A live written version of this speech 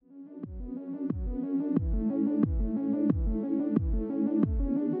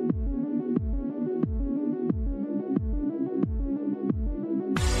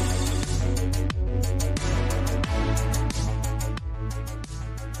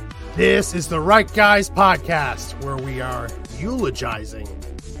This is the Right Guys podcast, where we are eulogizing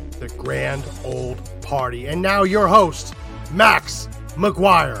the grand old party. And now your host, Max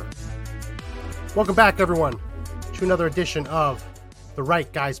McGuire. Welcome back, everyone, to another edition of the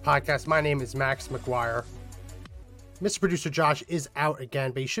Right Guys podcast. My name is Max McGuire. Mr. Producer Josh is out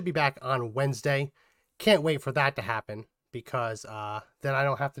again, but he should be back on Wednesday. Can't wait for that to happen, because then I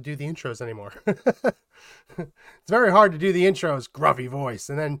don't have to do the intros anymore. It's very hard to do the intros, gruffy voice,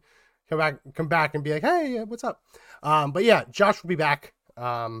 and then come back and be like, hey, what's up? But yeah, Josh will be back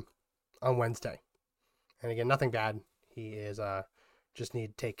on Wednesday. And again, nothing bad. He is just need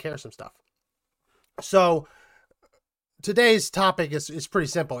to take care of some stuff. So today's topic is pretty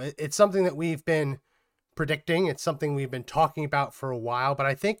simple. It's something that we've been predicting. It's something we've been talking about for a while, but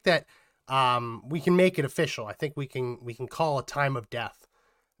I think that we can make it official. I think we can call a time of death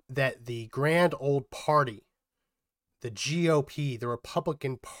that the grand old party, the GOP, the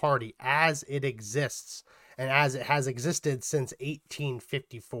Republican Party, as it exists and as it has existed since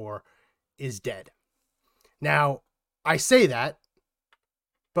 1854, is dead. Now, I say that,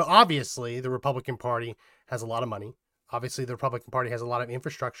 but obviously the Republican Party has a lot of money. Obviously the Republican Party has a lot of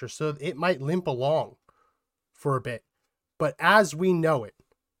infrastructure, so it might limp along for a bit. But as we know it,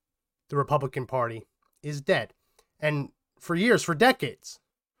 the Republican Party is dead. And for years, for decades,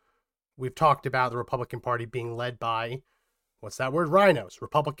 we've talked about the Republican Party being led by, what's that word? Rhinos.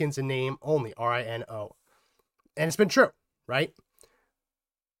 Republicans in name only, R-I-N-O. And it's been true, right?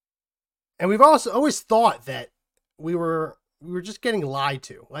 And we've also always thought that we were just getting lied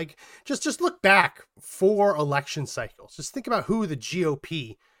to. Like, just look back 4 election cycles. Just think about who the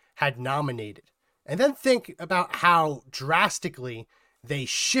GOP had nominated. And then think about how drastically they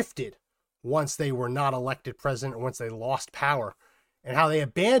shifted once they were not elected president or once they lost power, and how they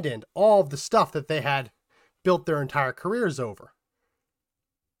abandoned all of the stuff that they had built their entire careers over.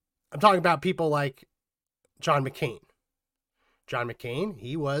 I'm talking about people like John McCain. John McCain,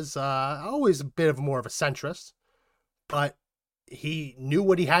 he was always a bit of more of a centrist, but he knew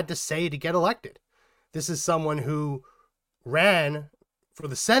what he had to say to get elected. This is someone who ran for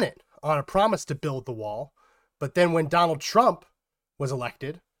the Senate on a promise to build the wall, but then when Donald Trump was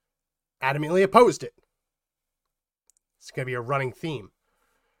elected, adamantly opposed it. It's going to be a running theme.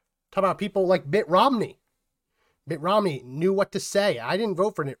 Talk about people like Mitt Romney. Mitt Romney knew what to say. I didn't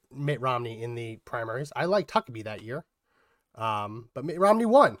vote for Mitt Romney in the primaries. I liked Huckabee that year. But Mitt Romney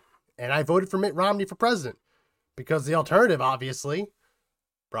won. And I voted for Mitt Romney for president, because the alternative, obviously,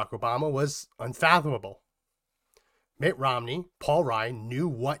 Barack Obama, was unfathomable. Mitt Romney, Paul Ryan, knew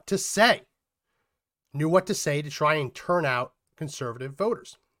what to say. Knew what to say to try and turn out conservative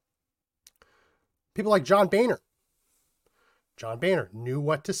voters. People like John Boehner. John Boehner knew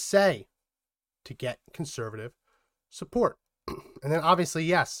what to say to get conservative support. And then obviously,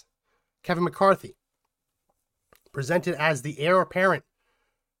 yes, Kevin McCarthy, presented as the heir apparent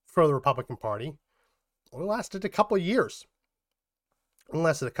for the Republican Party, only lasted a couple of years.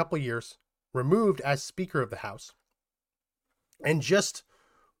 Removed as Speaker of the House. And just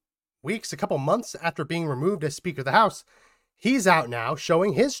weeks, a couple months after being removed as Speaker of the House, he's out now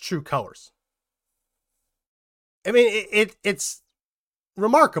showing his true colors. I mean, it's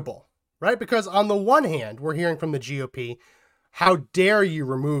remarkable, right? Because on the one hand, we're hearing from the GOP, how dare you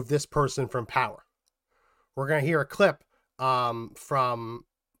remove this person from power? We're going to hear a clip from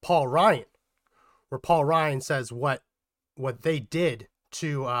Paul Ryan, where Paul Ryan says what they did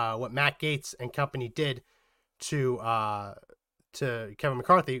to, what Matt Gaetz and company did to Kevin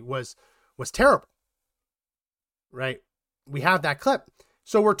McCarthy was terrible, right? We have that clip.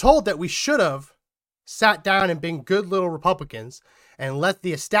 So we're told that we should have sat down and been good little Republicans and let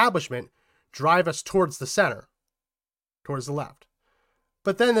the establishment drive us towards the center, towards the left.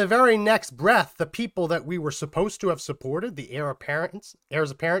 But then the very next breath, the people that we were supposed to have supported, the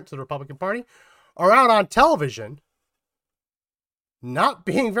heirs apparent to the Republican Party, are out on television not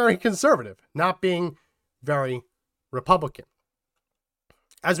being very conservative, not being very Republican.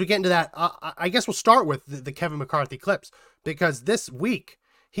 As we get into that, I guess we'll start with the Kevin McCarthy clips, because this week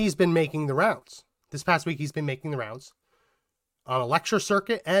he's been making the rounds. This past week, he's been making the rounds on a lecture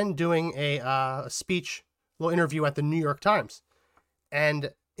circuit and doing a speech, little interview at the New York Times.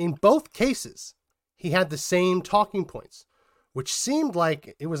 And in both cases, he had the same talking points, which seemed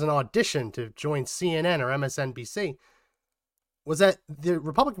like it was an audition to join CNN or MSNBC, was that the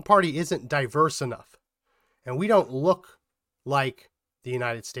Republican Party isn't diverse enough. And we don't look like the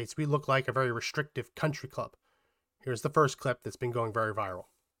United States. We look like a very restrictive country club. Here's the first clip that's been going very viral.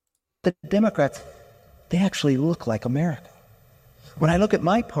 The Democrats, they actually look like America. When I look at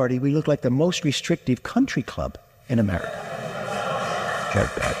my party, we look like the most restrictive country club in America.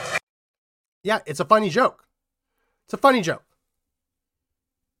 Get that. Yeah, it's a funny joke. It's a funny joke.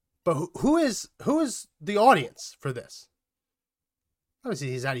 But who is the audience for this?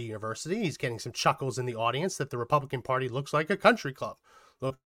 Obviously, he's at a university. He's getting some chuckles in the audience that the Republican Party looks like a country club.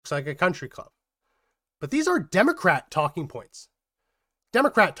 Looks like a country club. But these are Democrat talking points.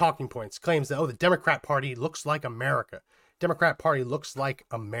 Democrat talking points claims that, the Democrat Party looks like America. Democrat Party looks like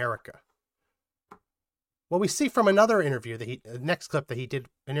America. Well, we see from another interview the next clip that he did,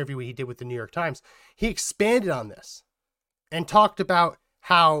 interview he did with the New York Times, he expanded on this and talked about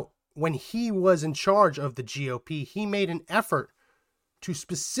how when he was in charge of the GOP, he made an effort to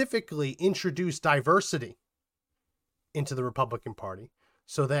specifically introduce diversity into the Republican Party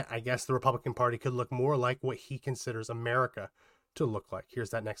so that I guess the Republican Party could look more like what he considers America to look like.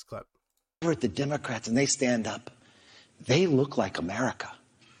 Here's that next clip. The Democrats, and they stand up, they look like America.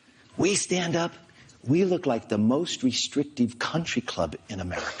 We stand up, we look like the most restrictive country club in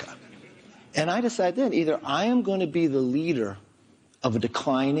America. And I decided then, either I am going to be the leader of a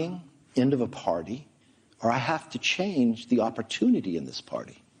declining end of a party, or I have to change the opportunity in this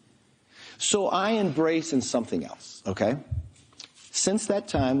party. So I embrace in something else, okay? Since that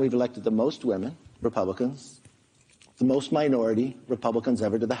time, we've elected the most women, Republicans, the most minority Republicans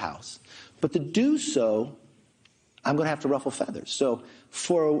ever to the House. But to do so, I'm going to have to ruffle feathers. So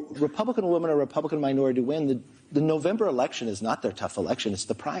for a Republican woman or a Republican minority to win, the November election is not their tough election, it's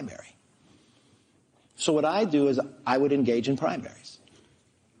the primary. So what I do is I would engage in primaries.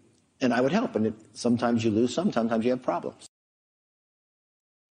 And I would help. And sometimes you lose, sometimes you have problems.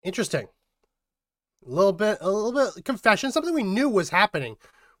 Interesting. A little bit confession, something we knew was happening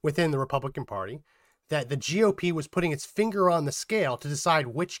within the Republican Party, that the GOP was putting its finger on the scale to decide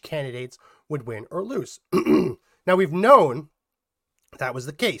which candidates would win or lose. Now, we've known that was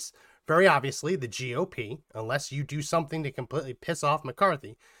the case. Very obviously, the GOP, unless you do something to completely piss off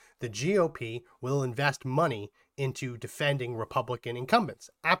McCarthy, the GOP will invest money into defending Republican incumbents.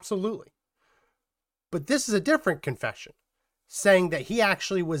 Absolutely. But this is a different confession, saying that he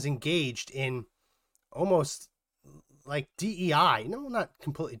actually was engaged in almost like DEI. No, not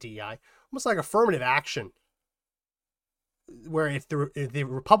completely DEI. Almost like affirmative action, where if the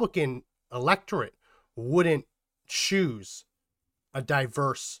Republican electorate wouldn't choose a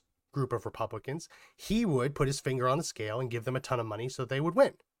diverse group of Republicans, he would put his finger on the scale and give them a ton of money so they would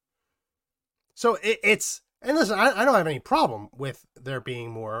win. So it's, and listen, I don't have any problem with there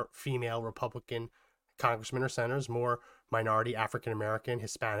being more female Republican congressmen or senators, more minority African-American,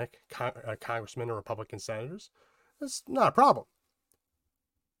 Hispanic congressmen or Republican senators. That's not a problem.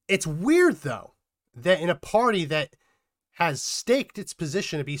 It's weird, though, that in a party that has staked its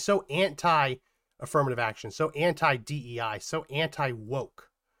position to be so anti-affirmative action, so anti-DEI, so anti-woke,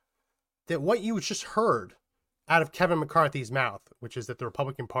 that what you just heard out of Kevin McCarthy's mouth, which is that the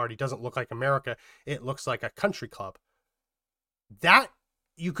Republican Party doesn't look like America, it looks like a country club, that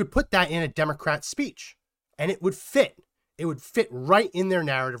you could put that in a Democrat speech, and it would fit. It would fit right in their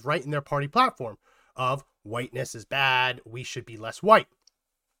narrative, right in their party platform of whiteness is bad, we should be less white.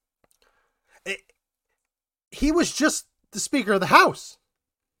 He was just the Speaker of the House.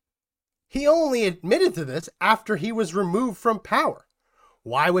 He only admitted to this after he was removed from power.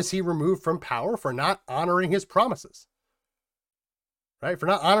 Why was he removed from power? For not honoring his promises. Right? For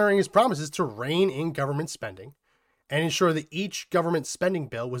not honoring his promises to rein in government spending and ensure that each government spending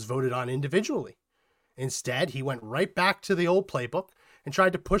bill was voted on individually. Instead, he went right back to the old playbook and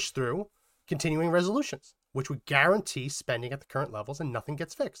tried to push through continuing resolutions, which would guarantee spending at the current levels and nothing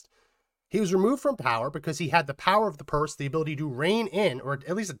gets fixed. He was removed from power because he had the power of the purse, the ability to rein in, or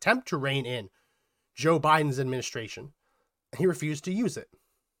at least attempt to rein in, Joe Biden's administration. He refused to use it.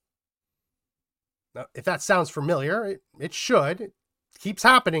 Now, if that sounds familiar, it should. It keeps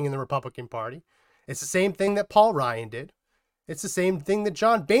happening in the Republican Party. It's the same thing that Paul Ryan did. It's the same thing that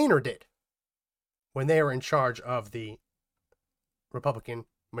John Boehner did when they were in charge of the Republican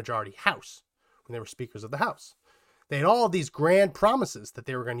majority House, when they were speakers of the House. They had all of these grand promises that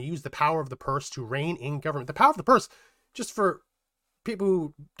they were going to use the power of the purse to rein in government. The power of the purse, just for people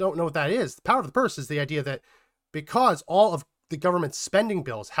who don't know what that is, the power of the purse is the idea that because all of the government spending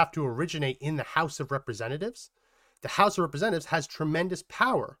bills have to originate in the House of Representatives, the House of Representatives has tremendous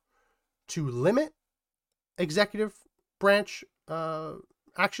power to limit executive branch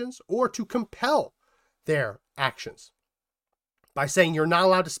actions or to compel their actions by saying you're not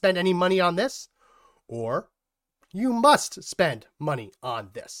allowed to spend any money on this, or you must spend money on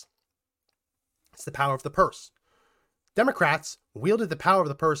this. It's the power of the purse. Democrats wielded the power of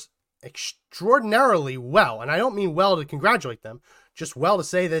the purse extraordinarily well, and I don't mean well to congratulate them, just well to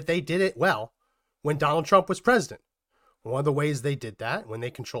say that they did it well when Donald Trump was president. One of the ways they did that when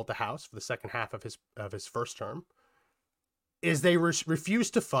they controlled the House for the second half of his first term is they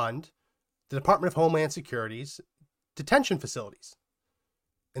refused to fund the Department of Homeland Security's detention facilities.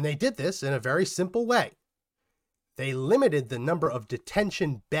 And they did this in a very simple way. They limited the number of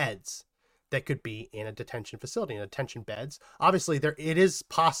detention beds that could be in a detention facility. And detention beds, obviously, it is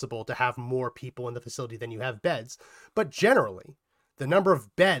possible to have more people in the facility than you have beds, but generally, the number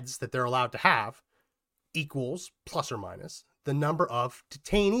of beds that they're allowed to have equals, plus or minus, the number of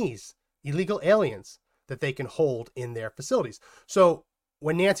detainees, illegal aliens, that they can hold in their facilities. So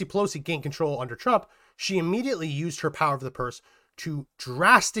when Nancy Pelosi gained control under Trump, she immediately used her power of the purse to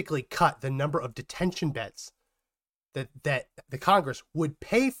drastically cut the number of detention beds that the Congress would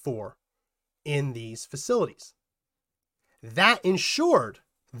pay for in these facilities. That ensured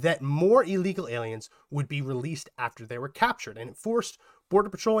that more illegal aliens would be released after they were captured, and it forced Border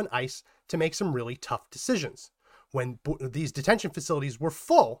Patrol and ICE to make some really tough decisions. When these detention facilities were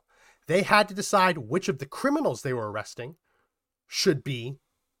full, they had to decide which of the criminals they were arresting should be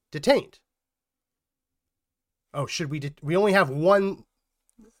detained. Oh, we only have one,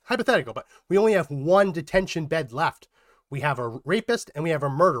 hypothetical, but we only have one detention bed left. We have a rapist and we have a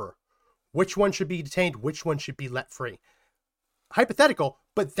murderer. Which one should be detained? Which one should be let free? Hypothetical,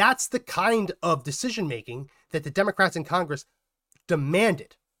 but that's the kind of decision making that the Democrats in Congress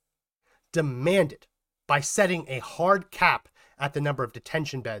demanded by setting a hard cap at the number of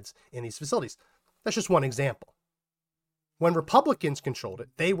detention beds in these facilities. That's just one example. When Republicans controlled it,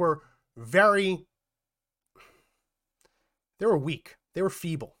 they were weak. They were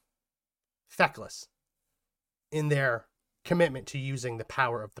feeble, feckless in their commitment to using the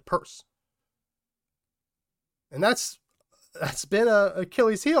power of the purse. And that's been a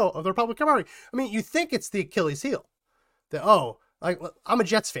Achilles heel of the Republican Party. I mean, you think it's the Achilles heel that, I'm a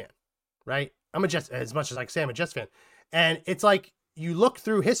Jets fan, right? I'm a Jets, as much as I can say I'm a Jets fan. And it's like, you look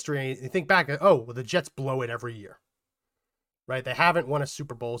through history and you think back, the Jets blow it every year, right? They haven't won a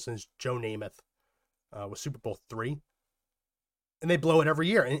Super Bowl since Joe Namath was Super Bowl III. And they blow it every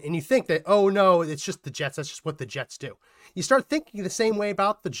year. And you think that, no, it's just the Jets. That's just what the Jets do. You start thinking the same way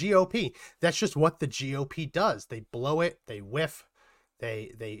about the GOP. That's just what the GOP does. They blow it. They whiff.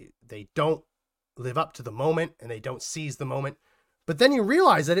 They don't live up to the moment, and they don't seize the moment. But then you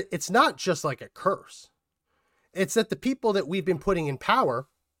realize that it's not just like a curse. It's that the people that we've been putting in power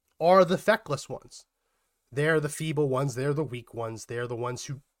are the feckless ones. They're the feeble ones. They're the weak ones. They're the ones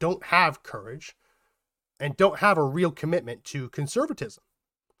who don't have courage and don't have a real commitment to conservatism.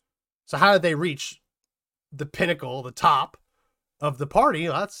 So how did they reach the pinnacle, the top of the party?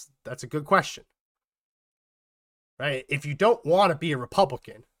 Well, that's a good question. Right? If you don't want to be a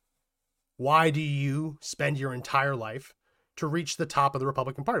Republican, why do you spend your entire life to reach the top of the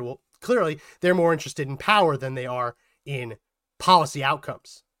Republican Party? Well, clearly they're more interested in power than they are in policy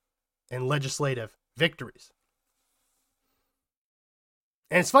outcomes and legislative victories.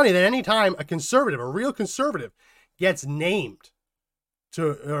 And it's funny that anytime a real conservative, gets named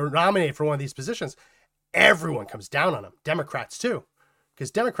or nominated for one of these positions, everyone comes down on him. Democrats too,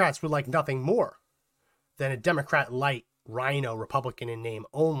 because Democrats would like nothing more than a Democrat light rhino Republican in name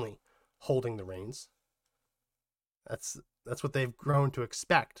only holding the reins. That's what they've grown to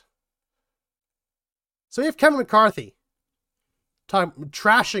expect. So you have Kevin McCarthy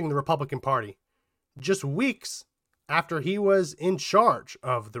trashing the Republican Party just weeks after he was in charge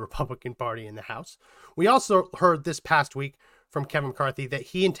of the Republican Party in the House. We also heard this past week from Kevin McCarthy that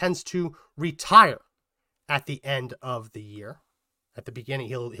he intends to retire at the end of the year. At the beginning,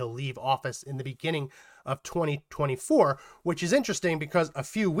 he'll leave office in the beginning of 2024, which is interesting because a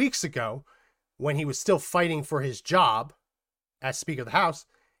few weeks ago, when he was still fighting for his job as Speaker of the House,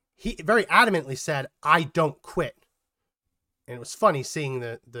 he very adamantly said, "I don't quit." And it was funny seeing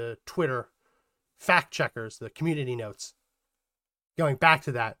the Twitter fact checkers, the community notes, going back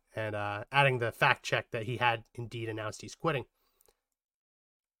to that and adding the fact check that he had indeed announced he's quitting.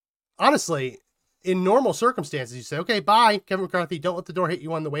 Honestly, in normal circumstances, you say, okay, bye, Kevin McCarthy, don't let the door hit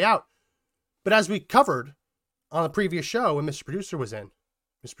you on the way out. But as we covered on the previous show when Mr. Producer was in,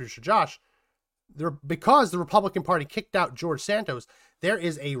 Mr. Producer Josh, because the Republican Party kicked out George Santos, there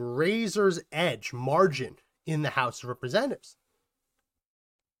is a razor's edge margin in the House of Representatives.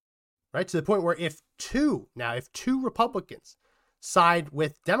 Right? To the point where if two Republicans side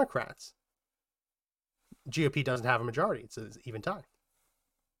with Democrats, GOP doesn't have a majority. It's an even tie.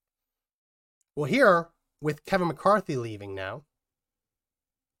 Well, here, with Kevin McCarthy leaving now,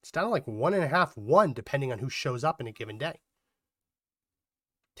 it's down to like 1.5-1, depending on who shows up in a given day.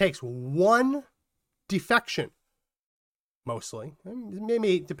 Takes one defection, mostly.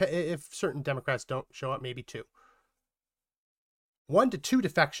 Maybe if certain Democrats don't show up, maybe two. 1 to 2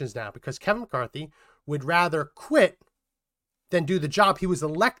 defections now because Kevin McCarthy would rather quit than do the job he was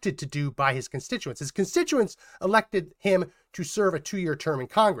elected to do by his constituents. His constituents elected him to serve a 2-year term in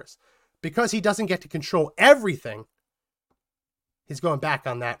Congress. Because he doesn't get to control everything, he's going back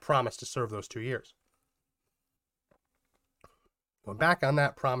on that promise to serve those 2 years. Going back on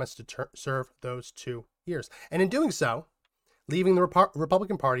that promise to serve those 2 years. And in doing so, leaving the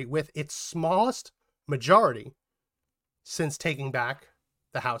Republican Party with its smallest majority since taking back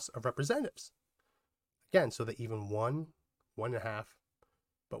the House of Representatives. Again, so that even one and a half,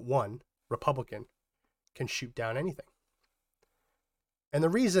 but one Republican can shoot down anything. And the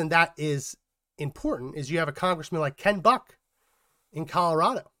reason that is important is you have a congressman like Ken Buck in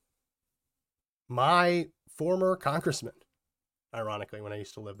Colorado. My former congressman, ironically, when I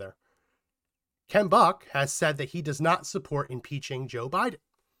used to live there. Ken Buck has said that he does not support impeaching Joe Biden.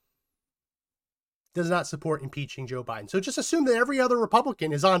 Does not support impeaching Joe Biden. So just assume that every other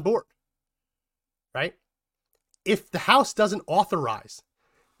Republican is on board, right? If the House doesn't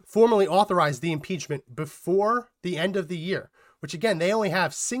formally authorize the impeachment before the end of the year, which again, they only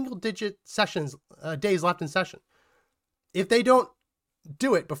have single-digit days left in session. If they don't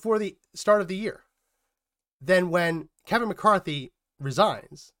do it before the start of the year, then when Kevin McCarthy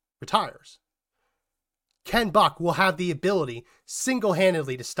retires, Ken Buck will have the ability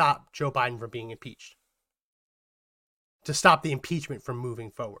single-handedly to stop Joe Biden from being impeached, to stop the impeachment from moving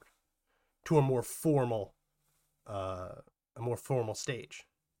forward to a more formal stage.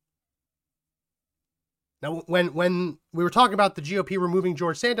 Now, when we were talking about the GOP removing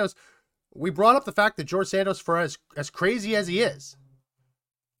George Santos, we brought up the fact that George Santos, for as crazy as he is,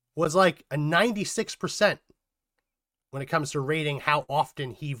 was like a 96% when it comes to rating how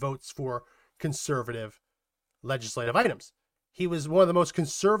often he votes for conservative legislative items. He was one of the most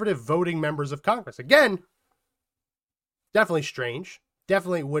conservative voting members of Congress. Again, definitely strange.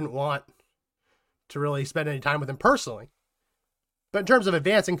 Definitely wouldn't want to really spend any time with him personally. But in terms of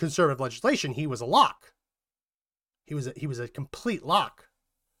advancing conservative legislation, he was a lock. He was a complete lock.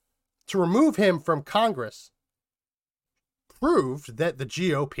 To remove him from Congress proved that the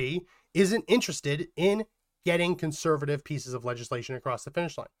GOP isn't interested in getting conservative pieces of legislation across the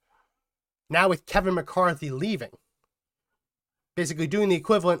finish line. Now with Kevin McCarthy leaving, basically doing the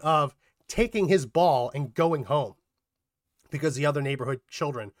equivalent of taking his ball and going home because the other neighborhood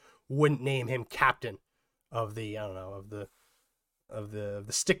children wouldn't name him captain of the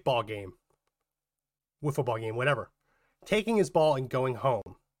stickball game, wiffle ball game, whatever. Taking his ball and going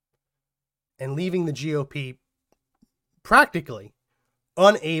home and leaving the GOP practically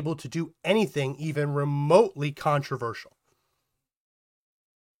unable to do anything even remotely controversial.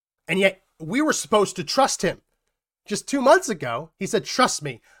 And yet we were supposed to trust him. Just 2 months ago, he said, trust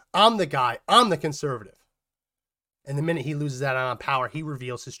me, I'm the guy, I'm the conservative. And the minute he loses that on power, he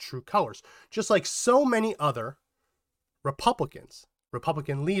reveals his true colors. Just like so many other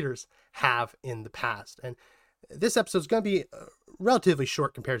Republican leaders have in the past. And this episode is going to be relatively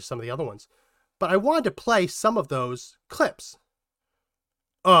short compared to some of the other ones. But I wanted to play some of those clips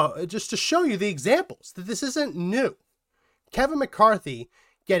just to show you the examples that this isn't new. Kevin McCarthy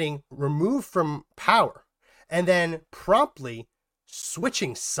getting removed from power and then promptly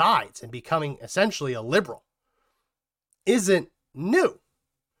switching sides and becoming essentially a liberal isn't new.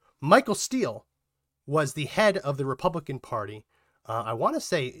 Michael Steele was the head of the Republican Party. I want to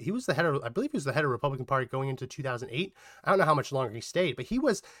say I believe he was the head of the Republican Party going into 2008. I don't know how much longer he stayed, but he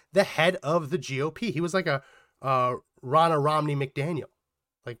was the head of the GOP. He was like a Ronna Romney McDaniel,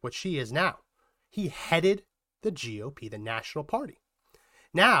 like what she is now. He headed the GOP, the national party.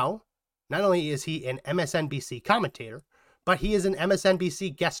 Now, not only is he an MSNBC commentator, but he is an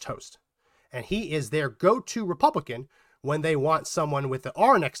MSNBC guest host. And he is their go-to Republican when they want someone with the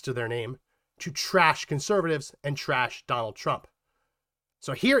R next to their name to trash conservatives and trash Donald Trump.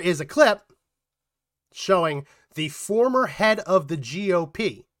 So here is a clip showing the former head of the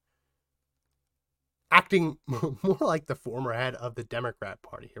GOP acting more like the former head of the Democrat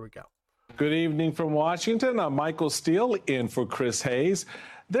Party. Here we go. Good evening from Washington. I'm Michael Steele in for Chris Hayes.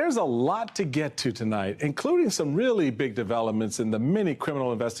 There's a lot to get to tonight, including some really big developments in the many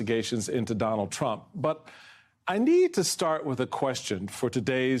criminal investigations into Donald Trump. But I need to start with a question for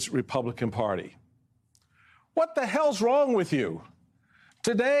today's Republican Party. What the hell's wrong with you?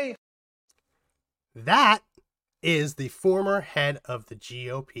 Today, that is the former head of the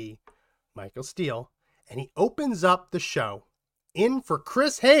GOP, Michael Steele, and he opens up the show in for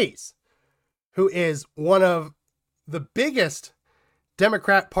Chris Hayes, who is one of the biggest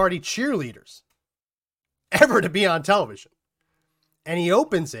Democrat Party cheerleaders ever to be on television. And he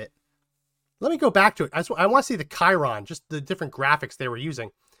opens it Let me go back to it. I want to see the Chiron, just the different graphics they were using.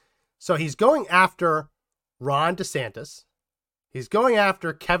 So he's going after Ron DeSantis. He's going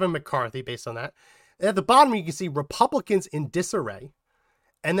after Kevin McCarthy based on that. At the bottom, you can see Republicans in disarray.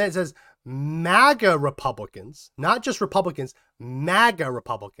 And then it says MAGA Republicans, not just Republicans, MAGA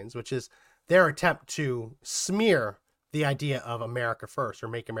Republicans, which is their attempt to smear the idea of America first or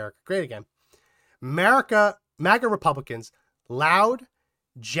make America great again. MAGA Republicans, loud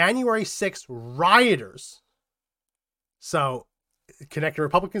January 6th rioters. So connecting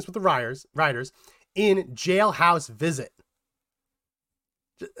Republicans with the rioters in jailhouse visit.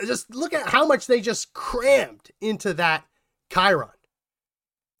 Just look at how much they just crammed into that Chiron.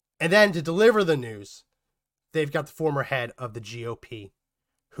 And then to deliver the news, they've got the former head of the GOP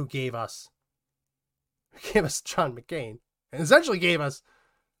who gave us John McCain and essentially gave us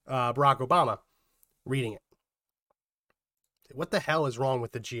Barack Obama reading it. What the hell is wrong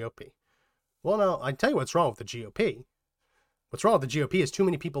with the GOP? Well, no, I can tell you what's wrong with the GOP. What's wrong with the GOP is too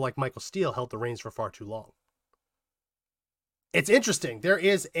many people like Michael Steele held the reins for far too long. It's interesting. There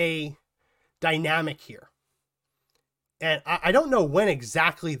is a dynamic here. And I don't know when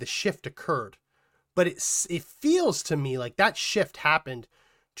exactly the shift occurred, but it feels to me like that shift happened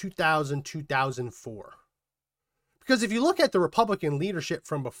 2000, 2004. Because if you look at the Republican leadership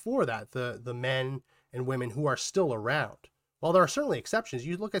from before that, the men and women who are still around, while there are certainly exceptions,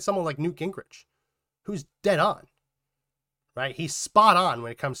 you look at someone like Newt Gingrich, who's dead on, right? He's spot on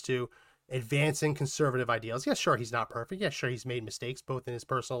when it comes to advancing conservative ideals. Yeah, sure, he's not perfect. Yeah, sure, he's made mistakes both in his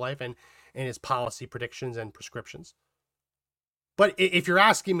personal life and in his policy predictions and prescriptions. But if you're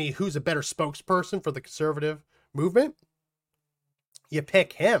asking me who's a better spokesperson for the conservative movement, you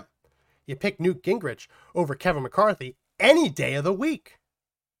pick him. You pick Newt Gingrich over Kevin McCarthy any day of the week.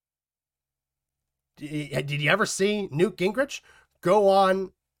 Did you ever see Newt Gingrich go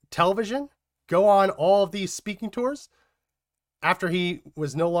on television, go on all of these speaking tours after he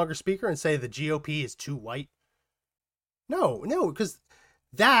was no longer speaker and say the GOP is too white? No, because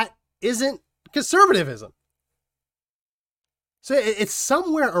that isn't conservatism. So it's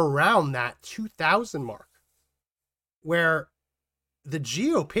somewhere around that 2000 mark where the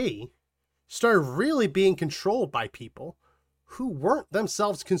GOP started really being controlled by people who weren't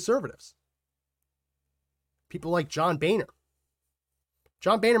themselves conservatives. People like John Boehner.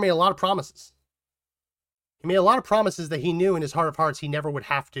 John Boehner made a lot of promises. He made a lot of promises that he knew in his heart of hearts he never would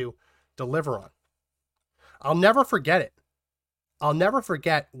have to deliver on. I'll never forget it. I'll never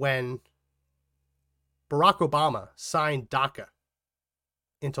forget when Barack Obama signed DACA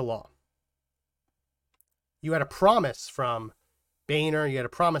into law. You had a promise from Boehner, you had a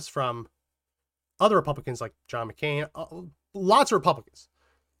promise from other Republicans like John McCain, lots of Republicans.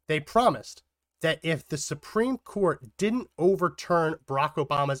 They promised that if the Supreme Court didn't overturn Barack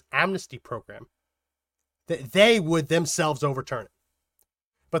Obama's amnesty program, that they would themselves overturn it.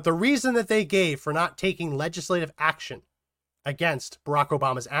 But the reason that they gave for not taking legislative action against Barack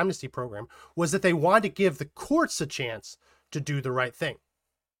Obama's amnesty program was that they wanted to give the courts a chance to do the right thing.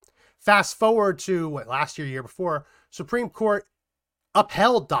 Fast forward to last year before, Supreme Court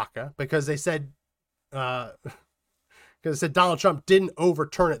upheld DACA because they said Donald Trump didn't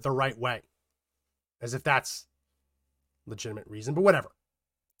overturn it the right way, as if that's legitimate reason, but whatever.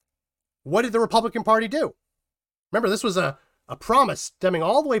 What did the Republican Party do? Remember, this was a promise stemming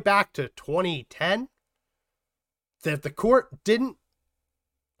all the way back to 2010. That if the court didn't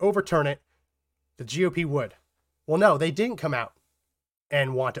overturn it, the GOP would. Well, no, they didn't come out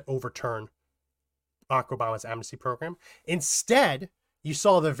and want to overturn Barack Obama's amnesty program. Instead, you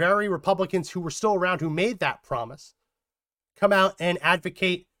saw the very Republicans who were still around who made that promise come out and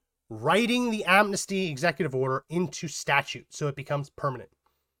advocate writing the amnesty executive order into statute so it becomes permanent.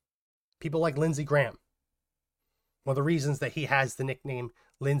 People like Lindsey Graham. One of the reasons that he has the nickname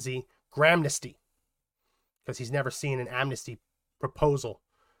Lindsey Grahamnesty, because he's never seen an amnesty proposal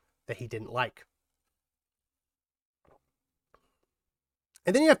that he didn't like.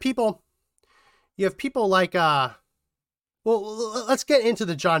 And then you have people like, well, let's get into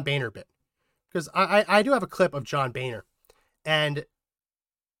the John Boehner bit, because I do have a clip of John Boehner, and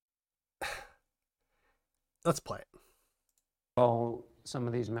let's play it. Oh, some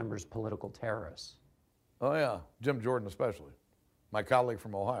of these members political terrorists. Oh, yeah, Jim Jordan especially, my colleague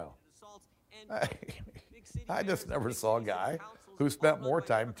from Ohio. I just never saw a guy who spent more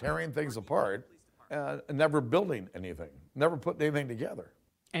time tearing things apart and never building anything, never putting anything together.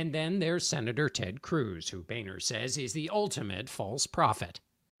 And then there's Senator Ted Cruz, who Boehner says is the ultimate false prophet.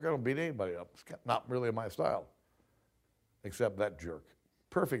 I don't beat anybody up. It's not really my style, except that jerk.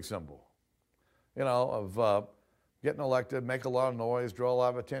 Perfect symbol, of getting elected, make a lot of noise, draw a lot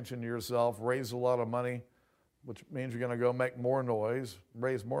of attention to yourself, raise a lot of money, which means you're going to go make more noise,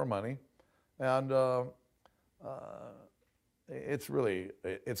 raise more money. And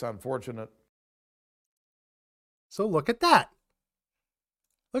it's unfortunate. So look at that.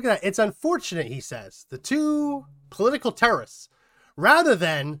 Look at that. It's unfortunate, he says. The two political terrorists, rather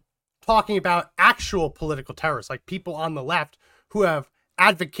than talking about actual political terrorists, like people on the left who have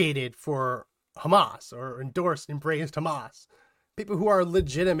advocated for Hamas or endorsed, embraced Hamas, people who are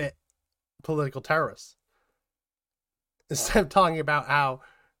legitimate political terrorists. Instead of talking about how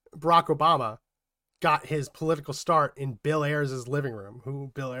Barack Obama got his political start in Bill Ayers' living room,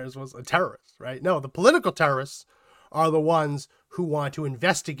 who Bill Ayers was a terrorist, right? No, the political terrorists are the ones who want to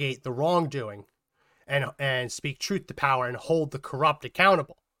investigate the wrongdoing and speak truth to power and hold the corrupt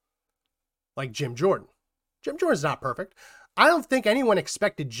accountable, like Jim Jordan. Jim Jordan's not perfect. I don't think anyone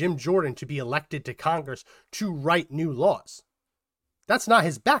expected Jim Jordan to be elected to Congress to write new laws. That's not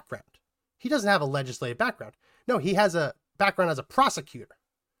his background. He doesn't have a legislative background. No, he has a background as a prosecutor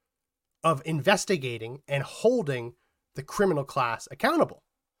of investigating and holding the criminal class accountable.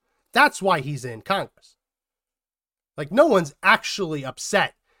 That's why he's in Congress. Like, no one's actually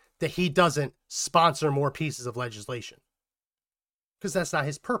upset that he doesn't sponsor more pieces of legislation, because that's not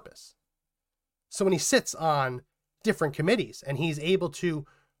his purpose. So when he sits on different committees and he's able to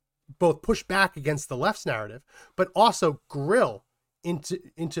both push back against the left's narrative, but also grill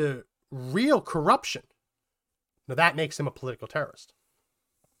into real corruption, now that makes him a political terrorist.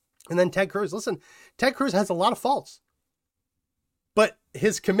 And then Ted Cruz. Listen, Ted Cruz has a lot of faults, but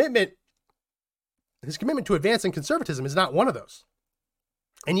his commitment to advancing conservatism is not one of those.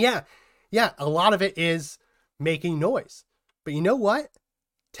 And yeah, a lot of it is making noise. But you know what?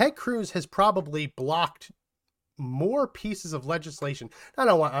 Ted Cruz has probably blocked more pieces of legislation. I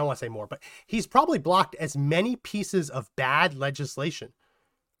don't want to say more, but he's probably blocked as many pieces of bad legislation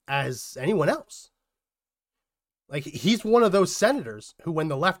as anyone else. Like, he's one of those senators who, when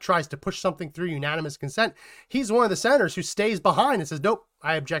the left tries to push something through unanimous consent, he's one of the senators who stays behind and says, nope,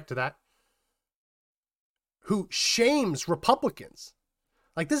 I object to that. Who shames Republicans.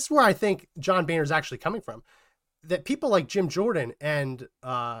 Like, this is where I think John Boehner is actually coming from. That people like Jim Jordan and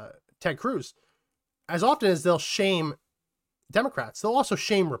Ted Cruz, as often as they'll shame Democrats, they'll also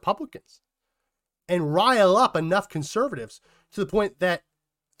shame Republicans and rile up enough conservatives to the point that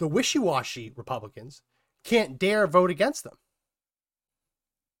the wishy-washy Republicans can't dare vote against them.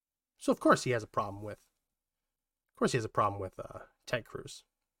 So of course he has a problem with Ted Cruz.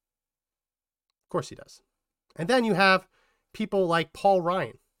 Of course he does. And then you have people like Paul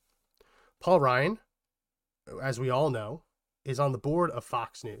Ryan. Paul Ryan, as we all know, is on the board of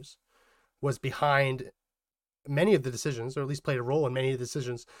Fox News, was behind many of the decisions, or at least played a role in many of the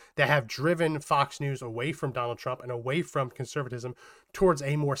decisions that have driven Fox News away from Donald Trump and away from conservatism towards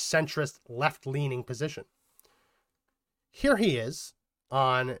a more centrist, left-leaning position. Here he is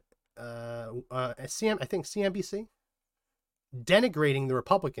on CNBC, denigrating the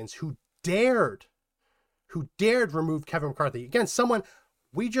Republicans who dared remove Kevin McCarthy. Again, someone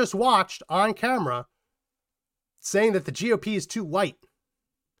we just watched on camera saying that the GOP is too white.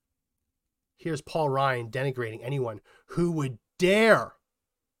 Here's Paul Ryan denigrating anyone who would dare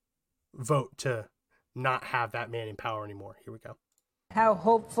vote to not have that man in power anymore. Here we go. How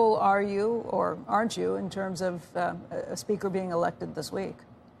hopeful are you, or aren't you, in terms of a speaker being elected this week?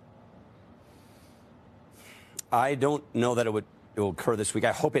 I don't know that it will occur this week.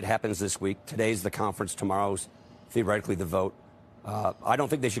 I hope it happens this week. Today's the conference. Tomorrow's theoretically the vote. I don't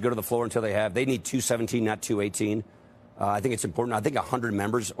think they should go to the floor until they need 217, not 218. I think it's important. I think 100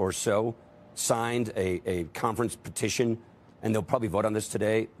 members or so signed a conference petition, and they'll probably vote on this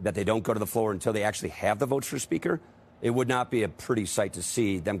today, that they don't go to the floor until they actually have the votes for speaker. It would not be a pretty sight to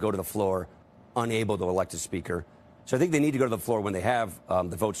see them go to the floor unable to elect a speaker. So I think they need to go to the floor when they have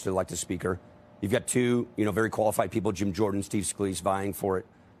the votes to elect a speaker. You've got two, very qualified people, Jim Jordan, Steve Scalise, vying for it.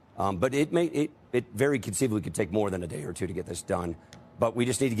 But it very conceivably could take more than a day or two to get this done. But we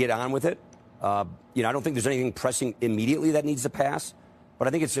just need to get on with it. I don't think there's anything pressing immediately that needs to pass. But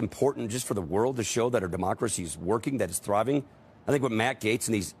I think it's important just for the world to show that our democracy is working, that it's thriving. I think what Matt Gaetz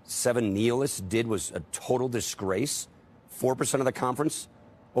and these 7 nihilists did was a total disgrace. 4% of the conference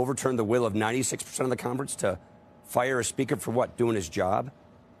overturned the will of 96% of the conference to fire a speaker for what? Doing his job.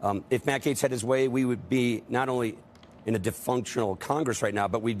 If Matt Gaetz had his way, we would be not only in a dysfunctional Congress right now,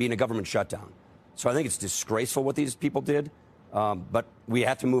 but we'd be in a government shutdown. So I think it's disgraceful what these people did. But we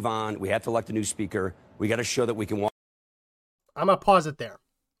have to move on. We have to elect a new speaker. We got to show that we can walk. I'm going to pause it there.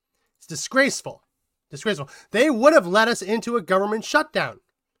 It's disgraceful. Disgraceful. They would have led us into a government shutdown.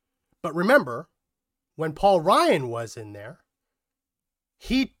 But remember, when Paul Ryan was in there,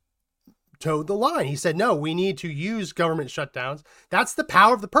 he towed the line. He said, no, we need to use government shutdowns. That's the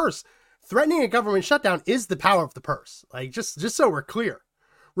power of the purse. Threatening a government shutdown is the power of the purse. Like, just so we're clear,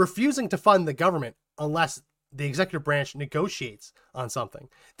 refusing to fund the government unless the executive branch negotiates on something,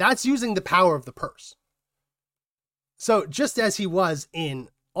 that's using the power of the purse. So just as he was in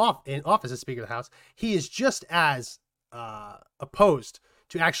office as Speaker of the House, he is just as opposed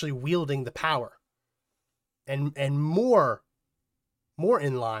to actually wielding the power, and more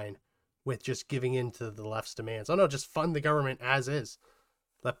in line with just giving in to the left's demands. Oh no, just fund the government as is.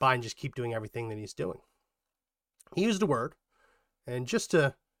 Let Biden just keep doing everything that he's doing. He used a word, and just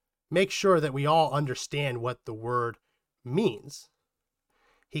to make sure that we all understand what the word means,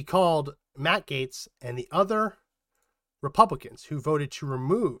 he called Matt Gaetz and the other Republicans who voted to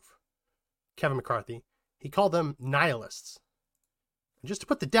remove Kevin McCarthy, he called them nihilists. And just to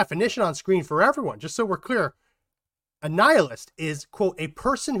put the definition on screen for everyone, just so we're clear, a nihilist is, quote, a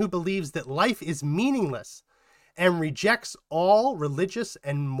person who believes that life is meaningless and rejects all religious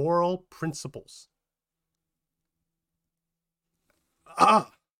and moral principles.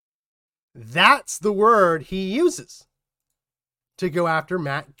 That's the word he uses to go after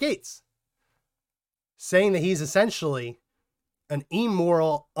Matt Gaetz, saying that he's essentially an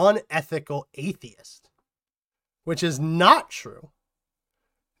immoral, unethical atheist, which is not true.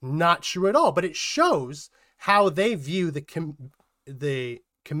 Not true at all, but it shows how they view the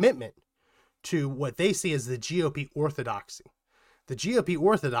commitment to what they see as the GOP orthodoxy. The GOP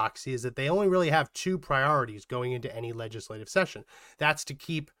orthodoxy is that they only really have two priorities going into any legislative session. That's to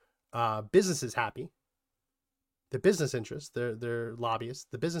keep businesses happy, the business interests, their lobbyists,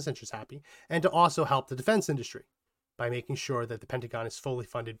 the business interests happy, and to also help the defense industry by making sure that the Pentagon is fully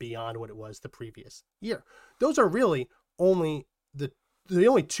funded beyond what it was the previous year. Those are really only the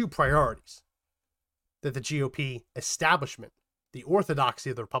only two priorities that the GOP establishment, the orthodoxy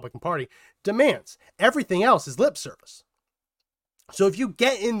of the Republican Party, demands. Everything else is lip service. So if you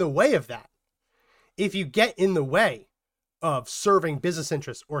get in the way of that, if you get in the way of serving business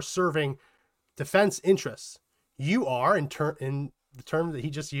interests or serving defense interests, you are, in the term that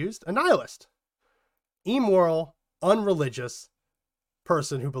he just used, a nihilist. Immoral, unreligious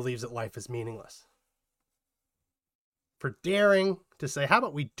person who believes that life is meaningless. For daring to say, how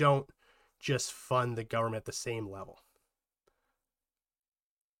about we don't just fund the government at the same level?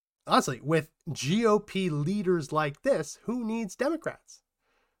 Honestly, with GOP leaders like this, who needs Democrats?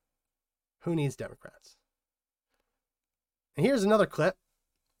 Who needs Democrats? And here's another clip.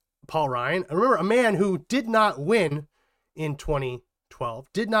 Paul Ryan, remember, a man who did not win in 2012,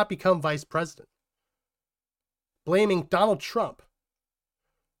 did not become vice president, blaming Donald Trump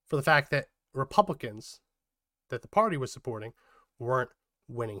for the fact that Republicans that the party was supporting weren't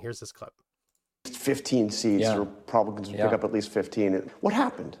winning. Here's this clip. 15 seats, Republicans would pick up at least 15. What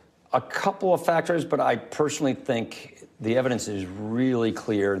happened? A couple of factors, but I personally think the evidence is really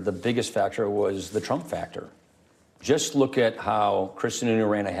clear. The biggest factor was the Trump factor. Just look at how Kristen Sununu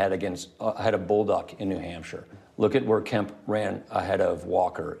ran ahead of Bolduc in New Hampshire. Look at where Kemp ran ahead of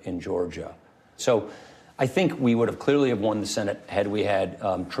Walker in Georgia. So I think we would have clearly have won the Senate had we had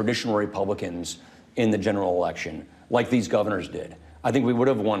traditional Republicans in the general election, like these governors did. I think we would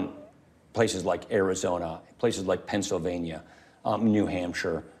have won places like Arizona, places like Pennsylvania, New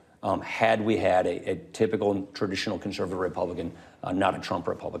Hampshire, had we had a typical traditional conservative Republican, not a Trump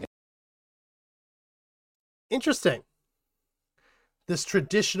Republican. Interesting. This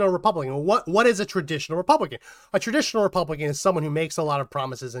traditional Republican. What is a traditional Republican? A traditional Republican is someone who makes a lot of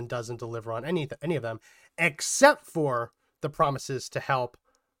promises and doesn't deliver on any of them, except for the promises to help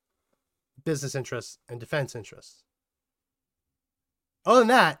business interests and defense interests. Other than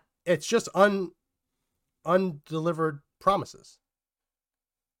that, it's just undelivered promises.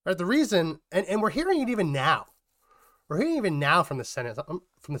 Right? The reason, and we're hearing it even now. We're hearing it even now from the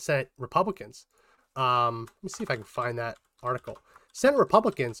Senate Republicans. Let me see if I can find that article. Senate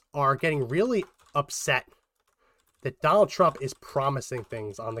Republicans are getting really upset that Donald Trump is promising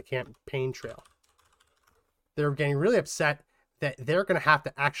things on the campaign trail. They're getting really upset that they're going to have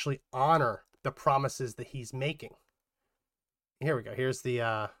to actually honor the promises that he's making. Here we go. Here's the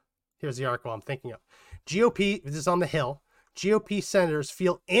article I'm thinking of. GOP, this is on the Hill. GOP senators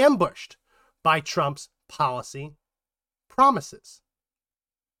feel ambushed by Trump's policy promises.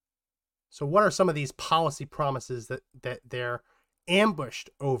 So what are some of these policy promises that they're ambushed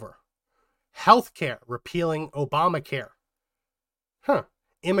over? Healthcare, repealing Obamacare.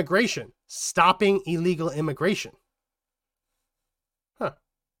 Immigration, stopping illegal immigration.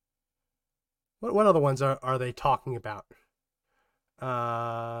 What other ones are they talking about?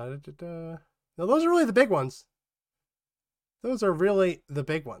 Now, those are really the big ones. Those are really the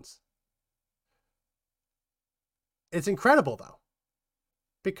big ones. It's incredible, though,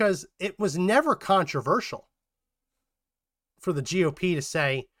 because it was never controversial for the GOP to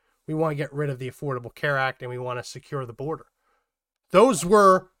say, we want to get rid of the Affordable Care Act and we want to secure the border. Those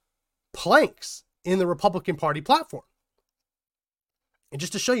were planks in the Republican Party platform. And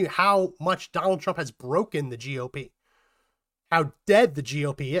just to show you how much Donald Trump has broken the GOP, how dead the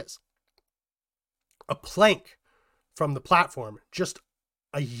GOP is, a plank from the platform just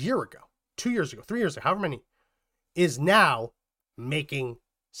a year ago, 2 years ago, 3 years ago, however many, is now making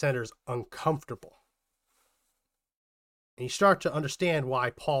senators uncomfortable. And you start to understand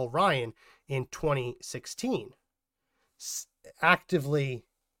why Paul Ryan in 2016 actively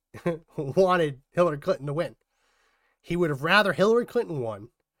wanted Hillary Clinton to win. He would have rather Hillary Clinton won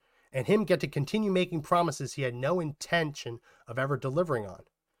and him get to continue making promises he had no intention of ever delivering on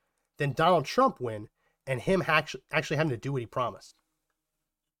than Donald Trump win and him actually having to do what he promised.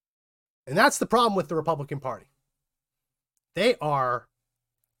 And that's the problem with the Republican Party. They are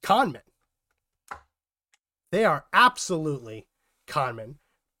con men. They are absolutely con men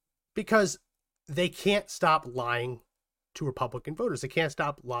because they can't stop lying to Republican voters. They can't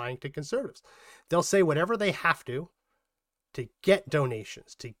stop lying to conservatives. They'll say whatever they have to get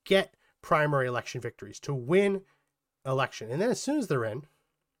donations, to get primary election victories, to win election. And then as soon as they're in,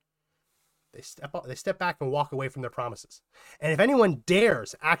 they step back and walk away from their promises. And if anyone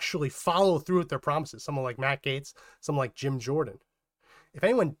dares actually follow through with their promises, someone like Matt Gaetz, someone like Jim Jordan, if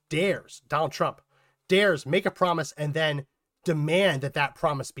anyone dares, Donald Trump, dares make a promise and then demand that that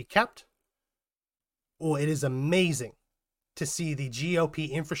promise be kept, well, it is amazing to see the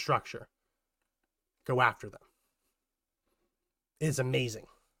GOP infrastructure go after them. It is amazing.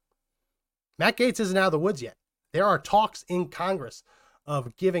 Matt Gaetz isn't out of the woods yet. There are talks in Congress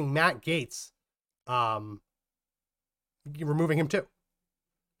of giving Matt Gaetz, removing him too.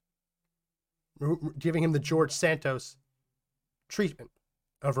 Giving him the George Santos treatment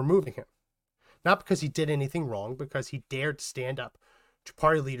of removing him. Not because he did anything wrong, because he dared to stand up to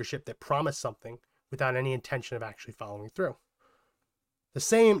party leadership that promised something without any intention of actually following through. The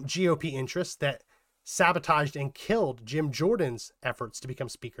same GOP interests that sabotaged and killed Jim Jordan's efforts to become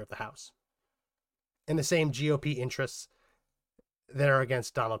Speaker of the House. And the same GOP interests that are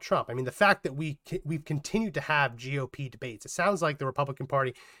against Donald Trump. I mean, the fact that we've continued to have GOP debates, it sounds like the Republican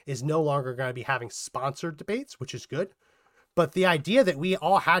Party is no longer going to be having sponsored debates, which is good. But the idea that we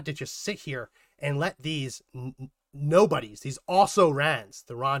all had to just sit here and let these nobodies, these also-rans,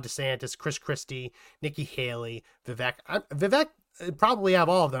 the Ron DeSantis, Chris Christie, Nikki Haley, Vivek, probably out of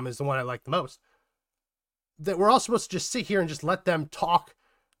all of them is the one I like the most, that we're all supposed to just sit here and just let them talk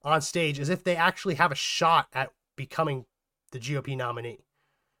on stage as if they actually have a shot at becoming the GOP nominee.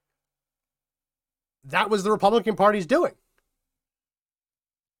 That was the Republican Party's doing.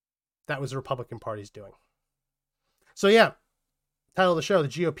 So yeah, title of the show, the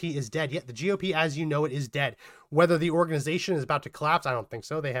GOP is dead. Yeah, the GOP as you know it is dead. Whether the organization is about to collapse, I don't think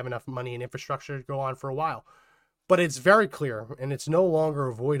so. They have enough money and infrastructure to go on for a while. But it's very clear, and it's no longer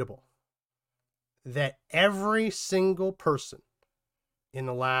avoidable, that every single person in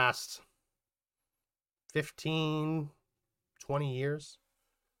the last 15, 20 years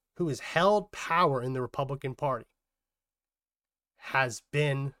who has held power in the Republican Party has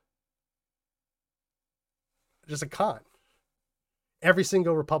been just a con. Every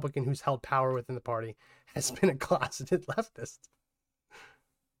single Republican who's held power within the party has been a closeted leftist.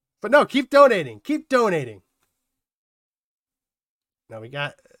 But no, keep donating. Keep donating. Now we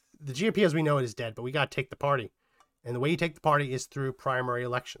got the GOP as we know it is dead, but we got to take the party. And the way you take the party is through primary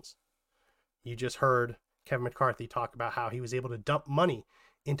elections. You just heard Kevin McCarthy talk about how he was able to dump money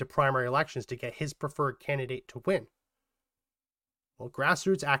into primary elections to get his preferred candidate to win. Well,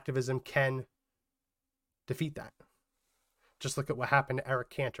 grassroots activism can defeat that. Just look at what happened to Eric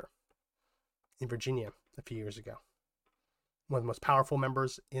Cantor in Virginia a few years ago. One of the most powerful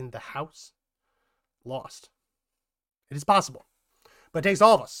members in the House lost. It is possible. But it takes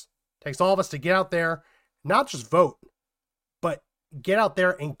all of us. It takes all of us to get out there, not just vote, but get out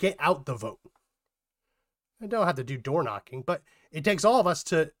there and get out the vote. I don't have to do door knocking, but it takes all of us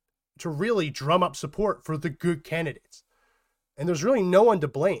to really drum up support for the good candidates. And there's really no one to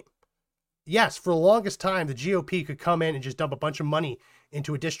blame. Yes, for the longest time, the GOP could come in and just dump a bunch of money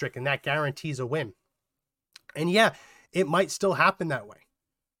into a district, and that guarantees a win. And yeah, it might still happen that way.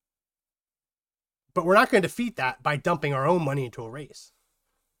 But we're not going to defeat that by dumping our own money into a race.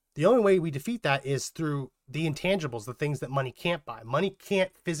 The only way we defeat that is through the intangibles, the things that money can't buy. Money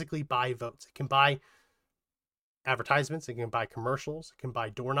can't physically buy votes. It can buy advertisements. It can buy commercials. It can buy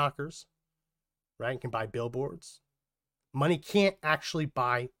door knockers. right? It can buy billboards. Money can't actually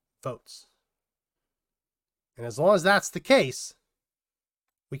buy votes. And as long as that's the case,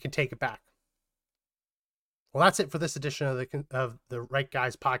 we can take it back. Well, that's it for this edition of the Right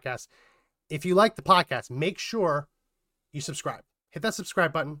Guys podcast. If you like the podcast, make sure you subscribe. Hit that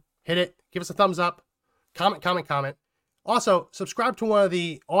subscribe button. Hit it. Give us a thumbs up. Comment. Also, subscribe to one of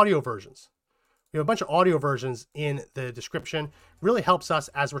the audio versions. We have a bunch of audio versions in the description. Really helps us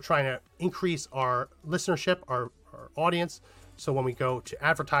as we're trying to increase our listenership, our audience. So when we go to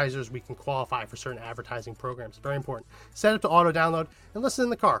advertisers, we can qualify for certain advertising programs. Very important. Set it to auto download and listen in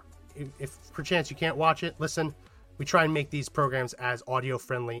the car. If perchance you can't watch it, listen. We try and make these programs as audio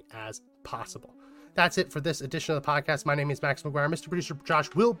friendly as possible. That's it for this edition of the podcast. My name is Max McGuire. Mr. Producer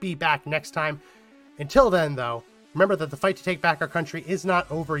Josh will be back next time. Until then, though, remember that the fight to take back our country is not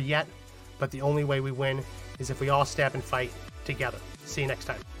over yet, but the only way we win is if we all step and fight together. See you next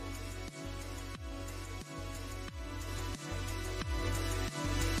time.